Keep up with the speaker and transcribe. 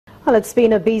Well, it's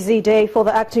been a busy day for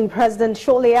the acting president.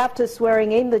 Shortly after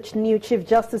swearing in the new Chief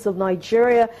Justice of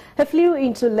Nigeria, he flew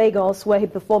into Lagos, where he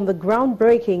performed the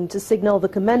groundbreaking to signal the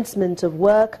commencement of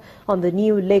work on the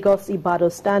new Lagos-Ibadan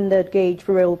standard gauge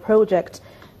rail project.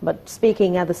 But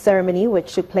speaking at the ceremony,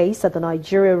 which took place at the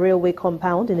Nigeria Railway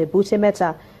compound in Ebute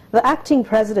Metta, the acting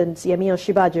president,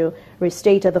 Osinbajo,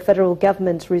 restated the federal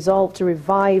government's resolve to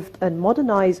revive and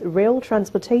modernize rail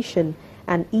transportation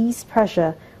and ease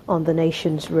pressure on the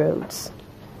nation's roads.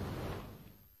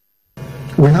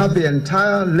 We have the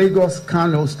entire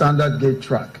Lagos-Kano standard gauge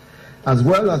track, as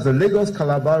well as the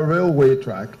Lagos-Calabar railway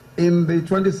track in the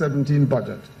 2017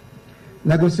 budget.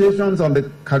 Negotiations on the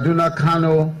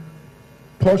Kaduna-Kano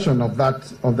portion of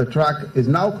the track is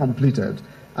now completed,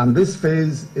 and this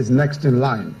phase is next in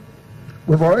line.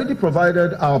 We've already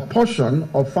provided our portion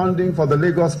of funding for the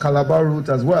Lagos-Calabar route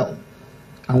as well,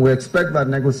 and we expect that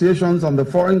negotiations on the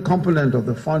foreign component of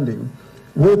the funding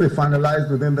will be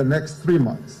finalized within the next 3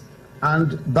 months,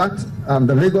 and that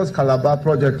the Lagos-Calabar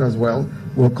project as well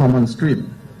will come on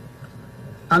stream.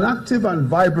 An active and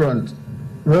vibrant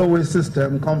railway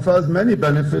system confers many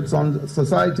benefits on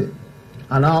society,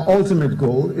 and our ultimate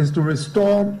goal is to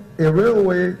restore a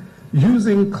railway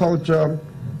using culture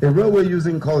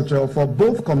for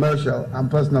both commercial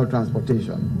and personal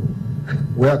transportation.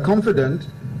 We are confident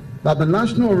that the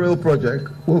National Rail Project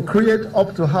will create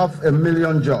up to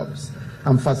 500,000 jobs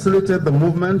and facilitate the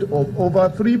movement of over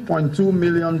 3.2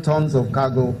 million tons of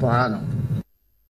cargo per annum.